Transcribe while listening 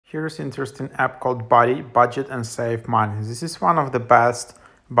Here's an interesting app called Buddy, Budget and Save Money. This is one of the best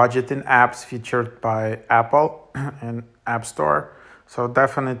budgeting apps featured by Apple and App Store. So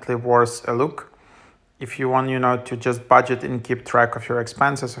definitely worth a look. If you want, to just budget and keep track of your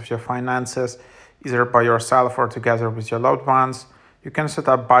expenses, of your finances, either by yourself or together with your loved ones, you can set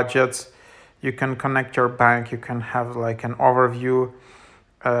up budgets. You can connect your bank. You can have like an overview.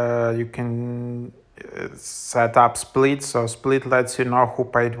 You can set up Split. So Split lets you know who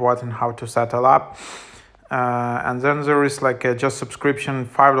paid what and how to settle up. And then there is like a just subscription,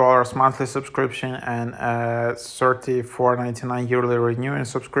 $5 monthly subscription and a $34.99 yearly renewing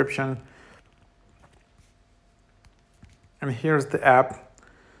subscription. And here's the app.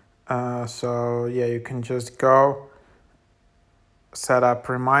 So yeah, you can just go set up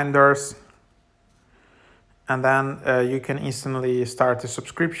reminders. And then you can instantly start a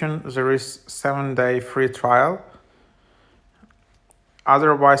subscription. There is 7-day free trial.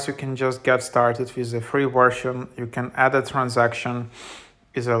 Otherwise, you can just get started with the free version. You can add a transaction,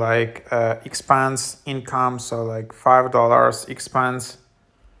 either like expense, income, so like $5 expense,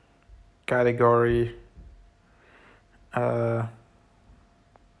 category,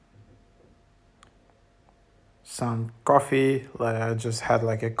 some coffee. Like I just had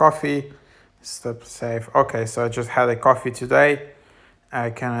like a coffee. Step save. Okay, so I just had a coffee today. I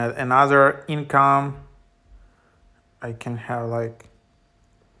can add another income. I can have like,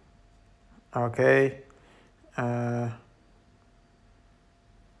 okay.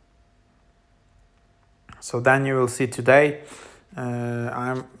 So then you will see today,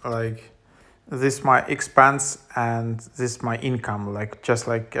 I'm like, this is my expense and this is my income, like just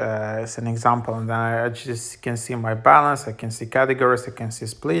like as an example. And then I just can see my balance. I can see categories. I can see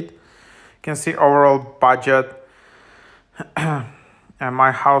Split. Can see overall budget and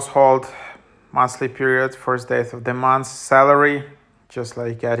my household monthly period, first date of the month, salary, just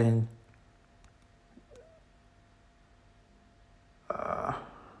like getting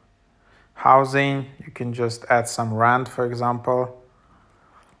housing. You can just add some rent, for example,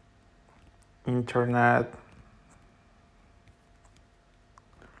 internet,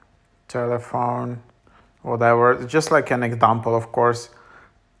 telephone, whatever. Just like an example, of course.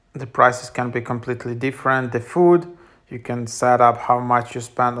 The prices can be completely different. The food, you can set up how much you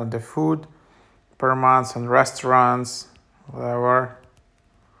spend on the food per month, on restaurants, whatever.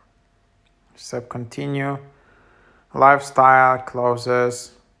 Step continue. Lifestyle,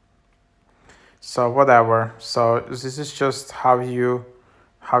 clothes. So whatever. So this is just how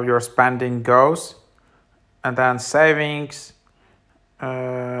your spending goes. And then savings.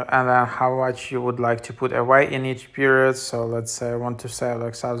 And then how much you would like to put away in each period. So let's say I want to save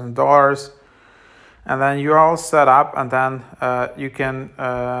like $1,000, and then you're all set up, and then you can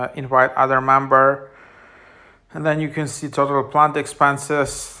invite other member, and then you can see total planned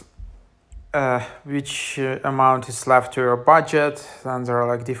expenses, which amount is left to your budget. Then there are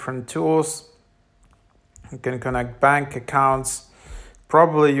like different tools. You can connect bank accounts.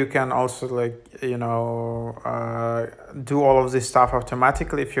 Probably you can also do all of this stuff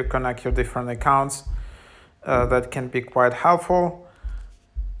automatically if you connect your different accounts. That can be quite helpful.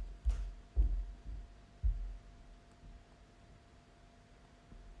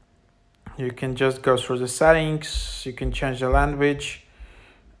 You can just go through the settings. You can change the language.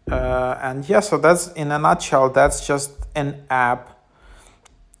 And yeah, so that's in a nutshell, that's just an app,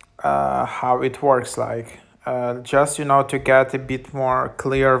 how it works like. Just to get a bit more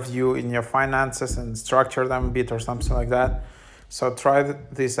clear view in your finances and structure them a bit or something like that. So try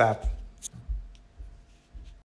this app.